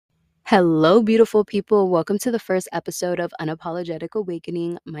Hello, beautiful people. Welcome to the first episode of Unapologetic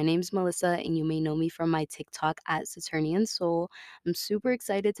Awakening. My name's Melissa, and you may know me from my TikTok at Saturnian Soul. I'm super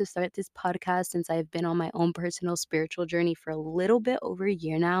excited to start this podcast since I've been on my own personal spiritual journey for a little bit over a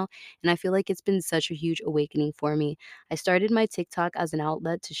year now, and I feel like it's been such a huge awakening for me. I started my TikTok as an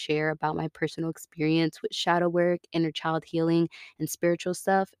outlet to share about my personal experience with shadow work, inner child healing, and spiritual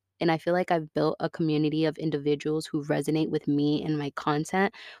stuff. And I feel like I've built a community of individuals who resonate with me and my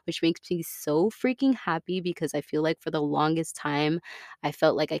content, which makes me so freaking happy because I feel like for the longest time, I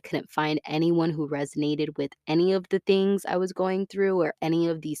felt like I couldn't find anyone who resonated with any of the things I was going through or any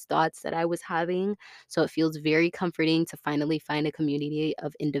of these thoughts that I was having. So it feels very comforting to finally find a community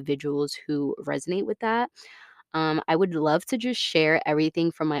of individuals who resonate with that. I would love to just share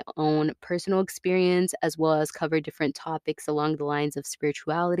everything from my own personal experience as well as cover different topics along the lines of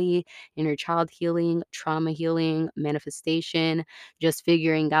spirituality, inner child healing, trauma healing, manifestation, just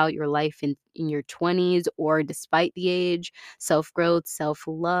figuring out your life in your 20s or despite the age, self growth, self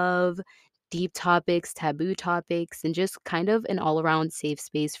love. Deep topics, taboo topics, and just kind of an all around safe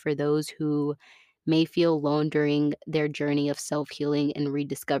space for those who may feel alone during their journey of self healing and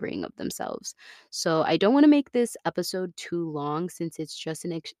rediscovering of themselves. So, I don't want to make this episode too long since it's just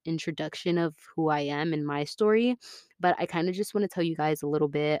an introduction of who I am and my story. But I kind of just want to tell you guys a little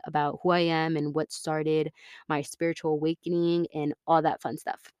bit about who I am and what started my spiritual awakening and all that fun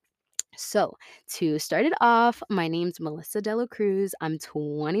stuff. So, to start it off, my name's Melissa Dela Cruz. I'm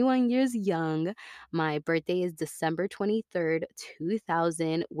 21 years young. My birthday is December 23rd,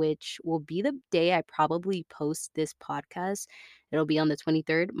 2000, which will be the day I probably post this podcast. It'll be on the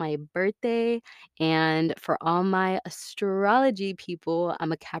 23rd, my birthday. And for all my astrology people,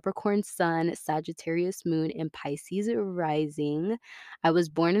 I'm a Capricorn sun, Sagittarius moon, and Pisces rising. I was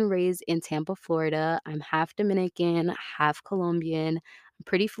born and raised in Tampa, Florida. I'm half Dominican, half Colombian,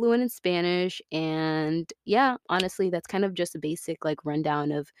 pretty fluent in Spanish. And yeah, honestly, that's kind of just a basic like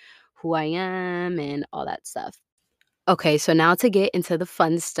rundown of who I am and all that stuff. Okay, so now to get into the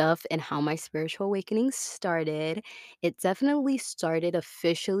fun stuff and how my spiritual awakening started. It definitely started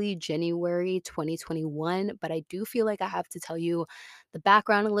officially January 2021, but I do feel like I have to tell you the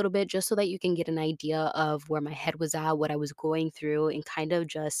background a little bit just so that you can get an idea of where my head was at, what I was going through, and kind of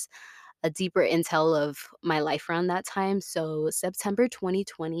just a deeper intel of my life around that time. So, September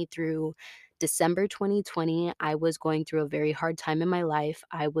 2020 through December 2020, I was going through a very hard time in my life.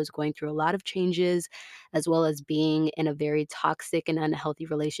 I was going through a lot of changes, as well as being in a very toxic and unhealthy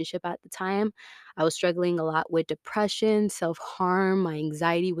relationship at the time. I was struggling a lot with depression, self harm. My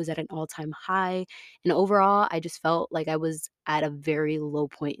anxiety was at an all time high. And overall, I just felt like I was at a very low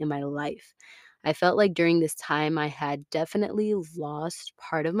point in my life. I felt like during this time, I had definitely lost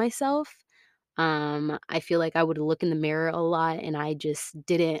part of myself. I feel like I would look in the mirror a lot and I just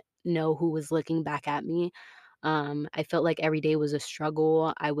didn't know who was looking back at me. I felt like every day was a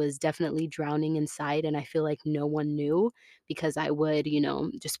struggle. I was definitely drowning inside, and I feel like no one knew because I would,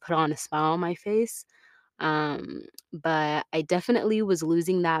 just put on a smile on my face. But I definitely was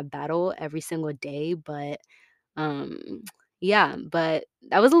losing that battle every single day. Um, yeah, but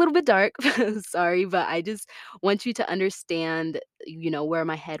that was a little bit dark. Sorry, but I just want you to understand, where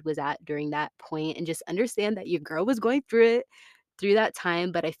my head was at during that point and just understand that your girl was going through it through that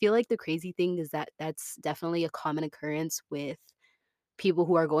time. But I feel like the crazy thing is that that's definitely a common occurrence with people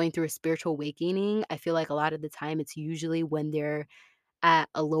who are going through a spiritual awakening. I feel like a lot of the time it's usually when they're at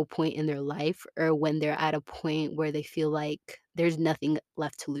a low point in their life or when they're at a point where they feel like there's nothing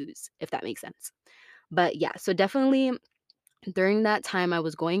left to lose, if that makes sense. But yeah, so definitely during that time, I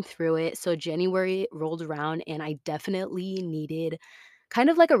was going through it. So January rolled around and I definitely needed kind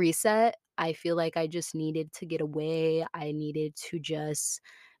of like a reset. I feel like I just needed to get away. I needed to just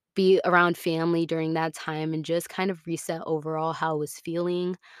be around family during that time and just kind of reset overall how I was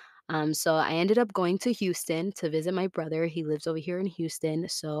feeling. So I ended up going to Houston to visit my brother. He lives over here in Houston.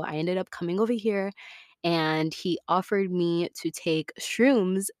 So I ended up coming over here and he offered me to take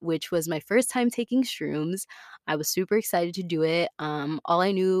shrooms, which was my first time taking shrooms. I was super excited to do it. All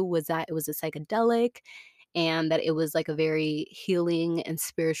I knew was that it was a psychedelic and that it was like a very healing and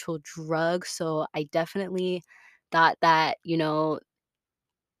spiritual drug. So I definitely thought that,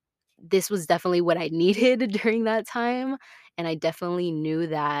 this was definitely what I needed during that time. And I definitely knew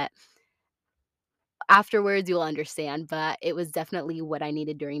that afterwards you'll understand, but it was definitely what I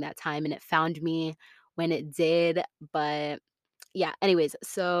needed during that time. And it found me when it did. But yeah, anyways,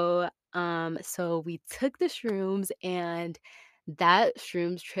 so we took the shrooms and that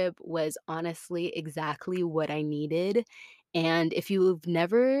shrooms trip was honestly exactly what I needed. And if you've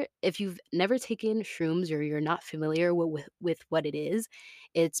never taken shrooms or you're not familiar with what it is,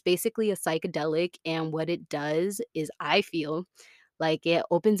 it's basically a psychedelic, and what it does is I feel like it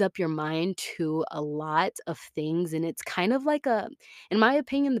opens up your mind to a lot of things, and it's kind of like a in my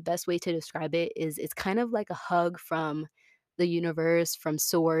opinion, the best way to describe it is it's kind of like a hug from the universe, from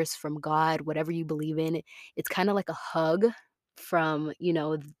source, from God, whatever you believe in. It's kind of like a hug from,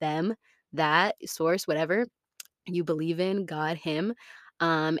 them, that source, whatever you believe in, God, him,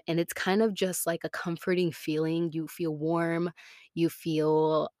 and it's kind of just like a comforting feeling. You feel warm, you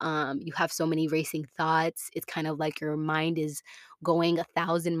have so many racing thoughts. It's kind of like your mind is going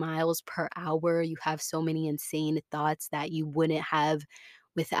 1,000 miles per hour. You have so many insane thoughts that you wouldn't have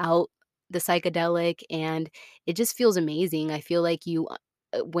without the psychedelic, and it just feels amazing. I feel like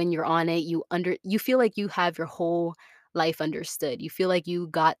when you're on it, you feel like you have your whole life understood. You feel like you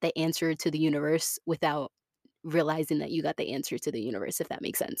got the answer to the universe without realizing that you got the answer to the universe, if that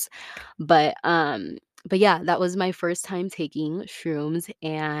makes sense. But, um but yeah, that was my first time taking shrooms,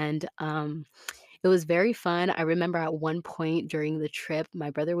 and, it was very fun. I remember at one point during the trip, my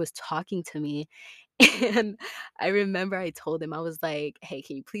brother was talking to me, and I remember I told him, I was like, "Hey,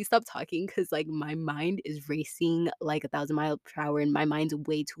 can you please stop talking? Because like, my mind is racing like 1,000 miles per hour, and my mind's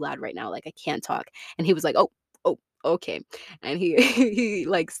way too loud right now, like, I can't talk." And he was like, "Oh, oh, okay." And he he,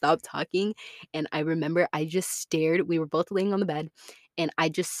 like, stopped talking, and I remember I just stared. We were both laying on the bed, and I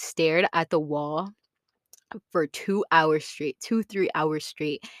just stared at the wall for 2 hours straight, 2, 3 hours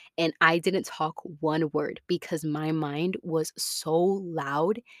straight, and I didn't talk one word because my mind was so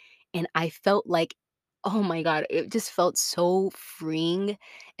loud, and I felt like, oh my god, it just felt so freeing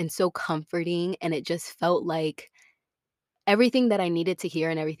and so comforting, and it just felt like everything that I needed to hear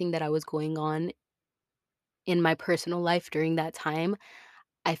and everything that I was going on in my personal life during that time,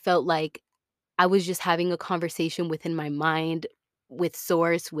 I felt like I was just having a conversation within my mind with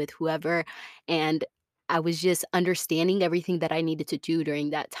source, with whoever, and I was just understanding everything that I needed to do during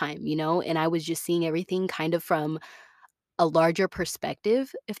that time, and I was just seeing everything kind of from a larger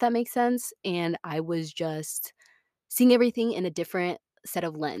perspective, if that makes sense, and I was just seeing everything in a different set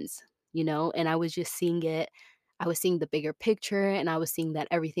of lens, and I was seeing the bigger picture, and I was seeing that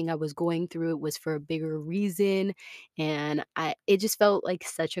everything I was going through was for a bigger reason, and it just felt like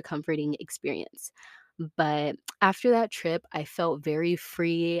such a comforting experience. But after that trip, I felt very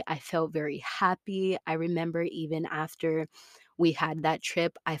free, I felt very happy. I remember even after we had that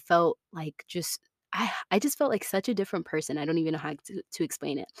trip, I felt like I just felt like such a different person. I don't even know how to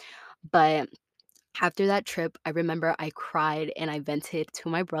explain it. But after that trip, I remember I cried and I vented to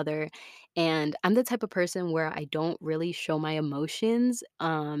my brother, and I'm the type of person where I don't really show my emotions.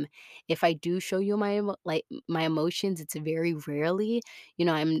 If I do show you my emotions, it's very rarely.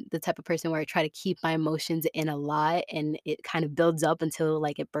 I'm the type of person where I try to keep my emotions in a lot, and it kind of builds up until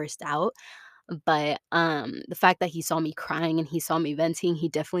like it bursts out. But, the fact that he saw me crying and he saw me venting, he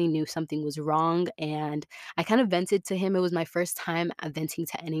definitely knew something was wrong, and I kind of vented to him. It was my first time, venting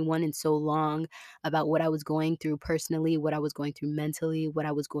to anyone in so long about what I was going through personally, what I was going through mentally, what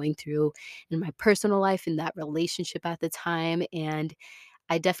I was going through in my personal life, in that relationship at the time, and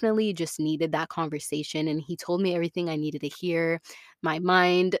I definitely just needed that conversation, and he told me everything I needed to hear. My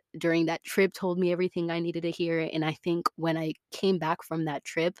mind during that trip told me everything I needed to hear, and I think when I came back from that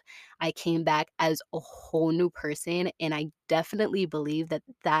trip, I came back as a whole new person, and I definitely believe that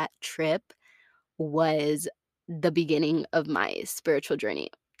that trip was the beginning of my spiritual journey.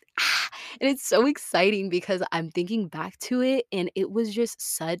 And it's so exciting because I'm thinking back to it, and it was just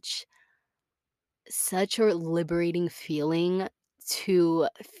such a liberating feeling to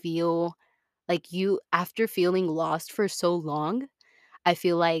feel like you after feeling lost for so long, I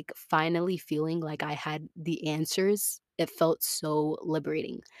feel like finally feeling like I had the answers, it felt so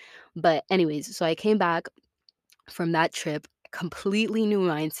liberating. But anyways, so I came back from that trip, completely new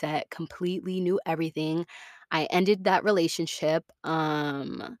mindset, completely new everything. I ended that relationship,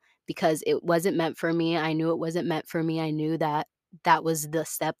 because it wasn't meant for me. I knew it wasn't meant for me. I knew that that was the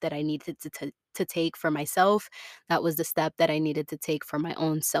step that I needed to take for myself. That was the step that I needed to take for my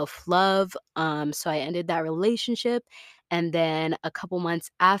own self-love. So I ended that relationship, and then a couple months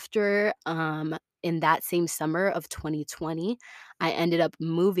after, in that same summer of 2020, I ended up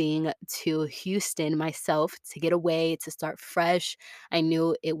moving to Houston myself to get away, to start fresh. I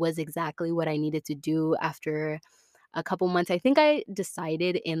knew it was exactly what I needed to do after a couple months. I think I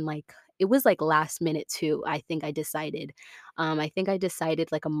decided in like it was like last minute too. I think I decided. I think I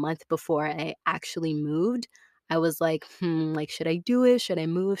decided like a month before I actually moved. I was like, like, should I do it? Should I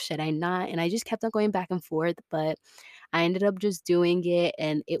move? Should I not? And I just kept on going back and forth. But I ended up just doing it,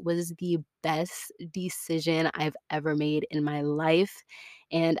 and it was the best decision I've ever made in my life.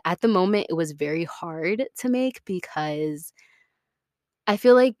 And at the moment, it was very hard to make because I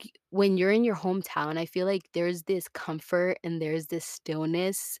feel like when you're in your hometown, I feel like there's this comfort and there's this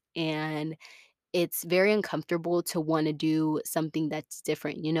stillness, and it's very uncomfortable to wanna do something that's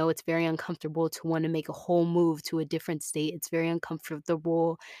different, you know? It's very uncomfortable to wanna make a whole move to a different state. It's very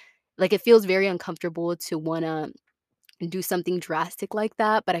uncomfortable, like, it feels very uncomfortable to wanna do something drastic like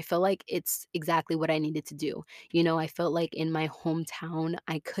that, but I feel like it's exactly what I needed to do. You know, I felt like in my hometown,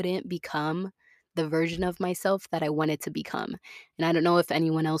 I couldn't become the version of myself that I wanted to become. And I don't know if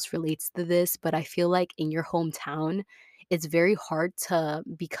anyone else relates to this, but I feel like in your hometown, it's very hard to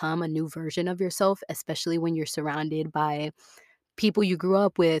become a new version of yourself, especially when you're surrounded by people you grew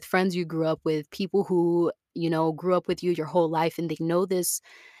up with, friends you grew up with, people who, you know, grew up with you your whole life, and they know this,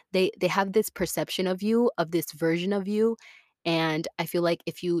 they have this perception of you, of this version of you, and I feel like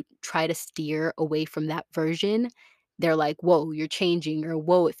if you try to steer away from that version, they're like, "Whoa, you're changing," or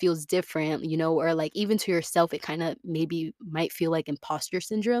 "Whoa, it feels different," you know, or like even to yourself, it kinda maybe might feel like imposter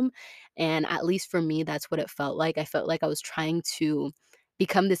syndrome, and at least for me, that's what it felt like. I felt like I was trying to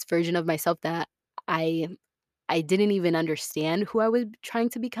become this version of myself that I I didn't even understand who I was trying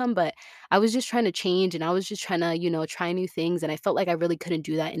to become, but I was just trying to change, and I was just trying to, you know, try new things, and I felt like I really couldn't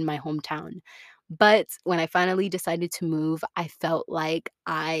do that in my hometown. But when I finally decided to move, I felt like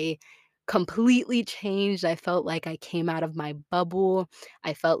I completely changed. I felt like I came out of my bubble.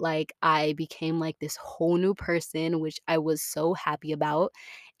 I felt like I became like this whole new person, which I was so happy about.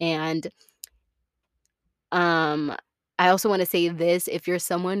 And um, I also wanna say this, if you're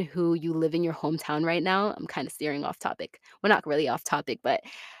someone who you live in your hometown right now, I'm kinda steering off topic. Well, not really off topic, but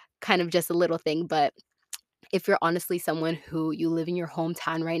kind of just a little thing, but if you're honestly someone who you live in your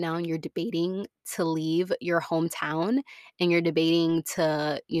hometown right now and you're debating to leave your hometown and you're debating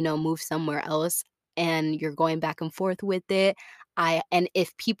to, you know, move somewhere else and you're going back and forth with it, and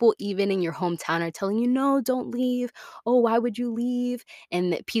if people even in your hometown are telling you, "No, don't leave. Oh, why would you leave?"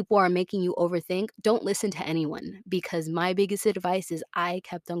 and that people are making you overthink, don't listen to anyone, because my biggest advice is I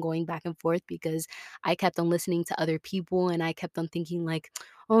kept on going back and forth because I kept on listening to other people and I kept on thinking like,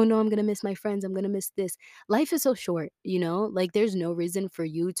 "Oh no, I'm gonna miss my friends. I'm gonna miss this." Life is so short, you know? Like, there's no reason for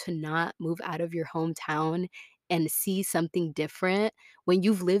you to not move out of your hometown and see something different when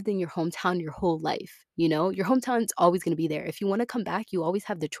you've lived in your hometown your whole life, you know? Your hometown's always gonna be there. If you wanna come back, you always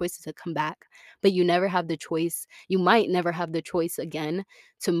have the choice to come back, but you never have the choice, you might never have the choice again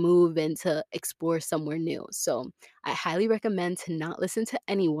to move and to explore somewhere new. So, I highly recommend to not listen to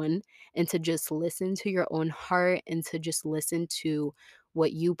anyone and to just listen to your own heart and to just listen to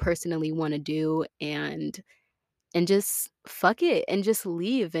what you personally wanna do and just fuck it and just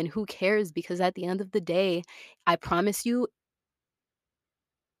leave, and who cares, because at the end of the day, I promise you,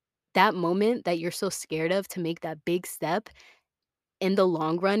 that moment that you're so scared of to make that big step, in the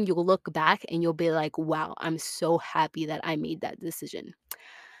long run, you'll look back and you'll be like, "Wow, I'm so happy that I made that decision."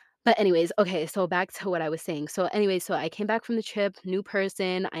 But anyways, okay, so back to what I was saying. So anyways, so I came back from the trip, new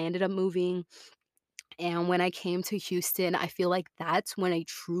person, I ended up moving, and when I came to Houston, I feel like that's when I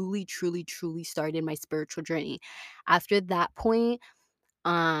truly, truly, truly started my spiritual journey. After that point,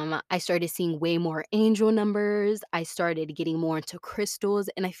 I started seeing way more angel numbers. I started getting more into crystals.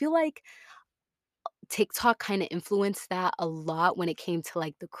 And I feel like TikTok kinda influenced that a lot when it came to,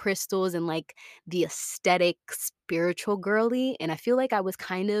 like, the crystals and, like, the aesthetic spiritual girly, and I feel like I was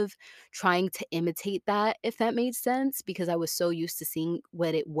kind of trying to imitate that, if that made sense, because I was so used to seeing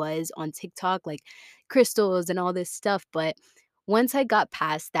what it was on TikTok, like, crystals and all this stuff, but once I got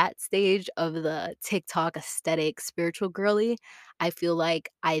past that stage of the TikTok aesthetic spiritual girly, I feel like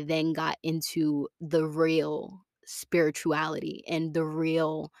I then got into the real spirituality and the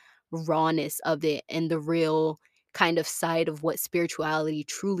real rawness of it and the real kind of side of what spirituality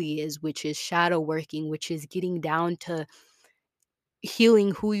truly is, which is shadow working, which is getting down to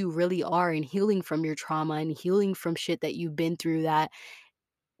healing who you really are and healing from your trauma and healing from shit that you've been through that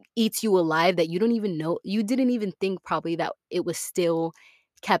eats you alive, that you don't even know, you didn't even think probably that it was still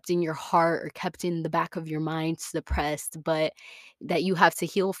kept in your heart or kept in the back of your mind suppressed, but that you have to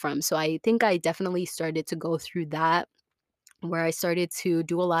heal from. So I think I definitely started to go through that, where I started to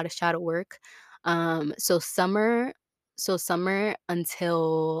do a lot of shadow work. So summer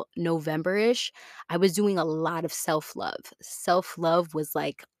until November-ish, I was doing a lot of self-love. Self-love was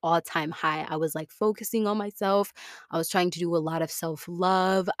like all-time high. I was like focusing on myself. I was trying to do a lot of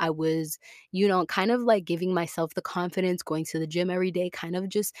self-love. I was, you know, kind of like giving myself the confidence, going to the gym every day, kind of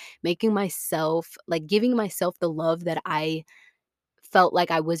just making myself like giving myself the love that I felt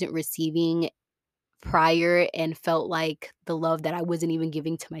like I wasn't receiving prior and felt like the love that I wasn't even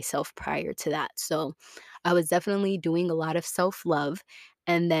giving to myself prior to that. So I was definitely doing a lot of self love.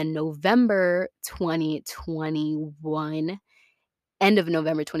 And then November 2021, end of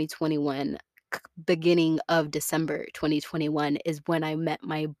November 2021, beginning of December 2021 is when I met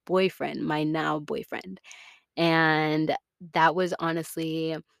my boyfriend, my now boyfriend. And that was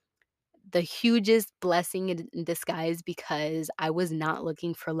honestly the hugest blessing in disguise because I was not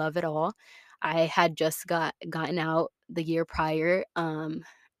looking for love at all. I had just gotten out the year prior,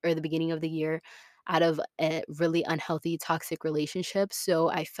 or the beginning of the year, out of a really unhealthy toxic relationship. So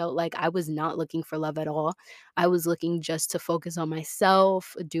I felt like I was not looking for love at all. I was looking just to focus on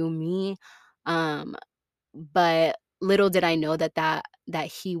myself, do me. Um, but little did I know that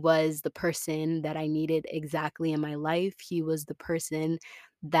he was the person that I needed exactly in my life. He was the person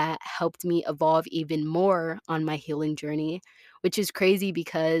that helped me evolve even more on my healing journey, which is crazy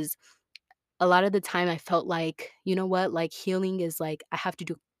because a lot of the time I felt like, you know what, like healing is like I have to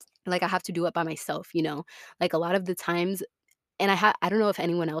do it by myself, you know? Like a lot of the times, and I don't know if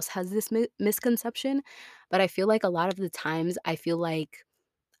anyone else has this misconception, but I feel like a lot of the times I feel like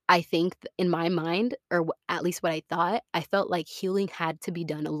I think in my mind, or at least what I thought, I felt like healing had to be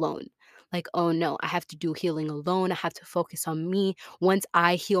done alone. Like, oh no, I have to do healing alone. I have to focus on me. Once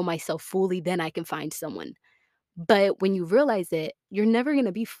I heal myself fully, then I can find someone. But when you realize it, you're never going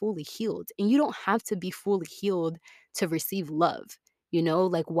to be fully healed. And you don't have to be fully healed to receive love. You know,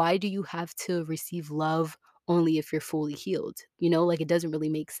 like, why do you have to receive love only if you're fully healed? You know, like, it doesn't really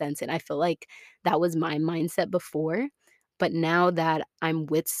make sense. And I feel like that was my mindset before. But now that I'm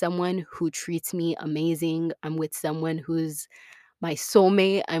with someone who treats me amazing, I'm with someone who's my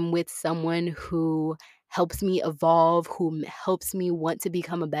soulmate. I'm with someone who helps me evolve, who helps me want to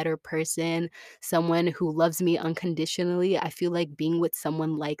become a better person, someone who loves me unconditionally. I feel like being with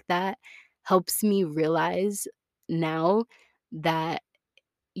someone like that helps me realize now that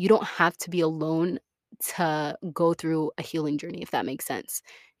you don't have to be alone to go through a healing journey, if that makes sense.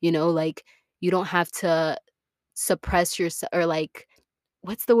 You know, like you don't have to suppress yourself, or like,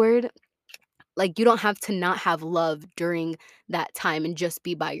 what's the word? Like, you don't have to not have love during that time and just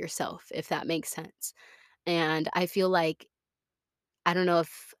be by yourself, if that makes sense. And I feel like I don't know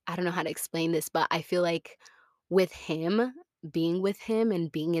how to explain this, but I feel like with him, being with him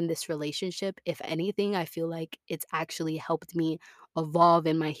and being in this relationship, if anything, I feel like it's actually helped me evolve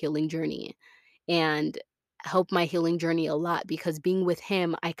in my healing journey and help my healing journey a lot because being with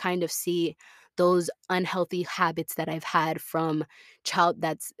him, I kind of see those unhealthy habits that I've had from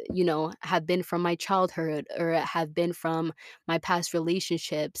that's, you know, have been from my childhood or have been from my past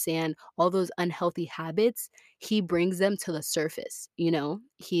relationships, and all those unhealthy habits, he brings them to the surface, you know?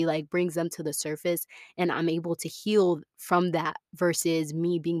 He like brings them to the surface and I'm able to heal from that versus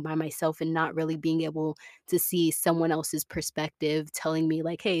me being by myself and not really being able to see someone else's perspective telling me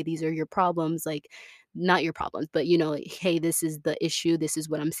like, "Hey, these are your problems." Like, not your problems, but you know, "Hey, this is the issue. This is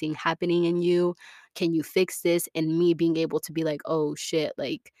what I'm seeing happening in you. Can you fix this?" And me being able to be like, "Oh shit,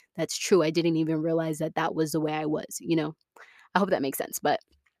 like that's true. I didn't even realize that that was the way I was," you know? I hope that makes sense. But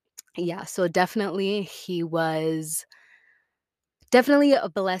yeah, so definitely he was definitely a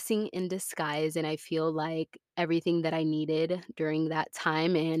blessing in disguise, and I feel like everything that I needed during that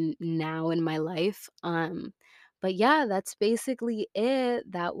time and now in my life. But yeah, that's basically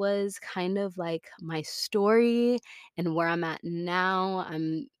it. That was kind of like my story and where I'm at now.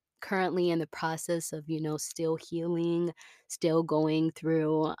 I'm currently in the process of, you know, still healing, still going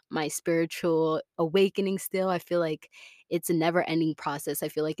through my spiritual awakening still. I feel like it's a never-ending process. I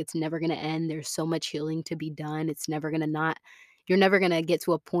feel like it's never going to end. There's so much healing to be done. It's never going to not You're never gonna get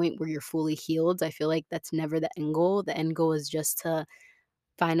to a point where you're fully healed. I feel like that's never the end goal. The end goal is just to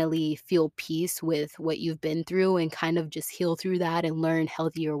finally feel peace with what you've been through and kind of just heal through that and learn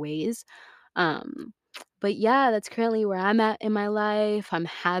healthier ways. Um, but yeah, that's currently where I'm at in my life. I'm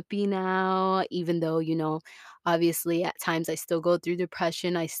happy now, even though, you know, obviously at times I still go through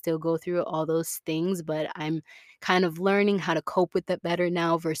depression, I still go through all those things, but I'm kind of learning how to cope with it better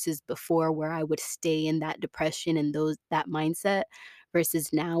now versus before where I would stay in that depression and that mindset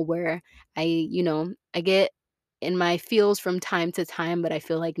versus now where you know, I get in my feels from time to time, but I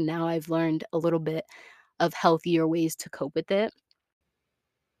feel like now I've learned a little bit of healthier ways to cope with it.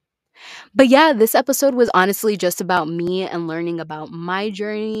 But yeah, this episode was honestly just about me and learning about my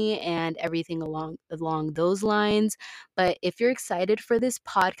journey and everything along those lines. But if you're excited for this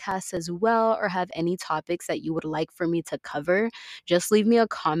podcast as well or have any topics that you would like for me to cover, just leave me a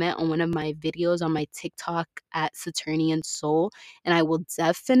comment on one of my videos on my TikTok at Saturnian Soul and I will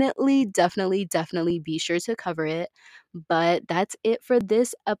definitely be sure to cover it. But that's it for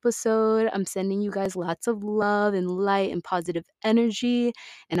this episode. I'm sending you guys lots of love and light and positive energy.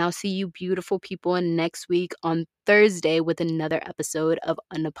 And I'll see you beautiful people next week on Thursday with another episode of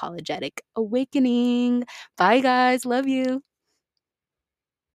Unapologetic Awakening. Bye, guys. Love you.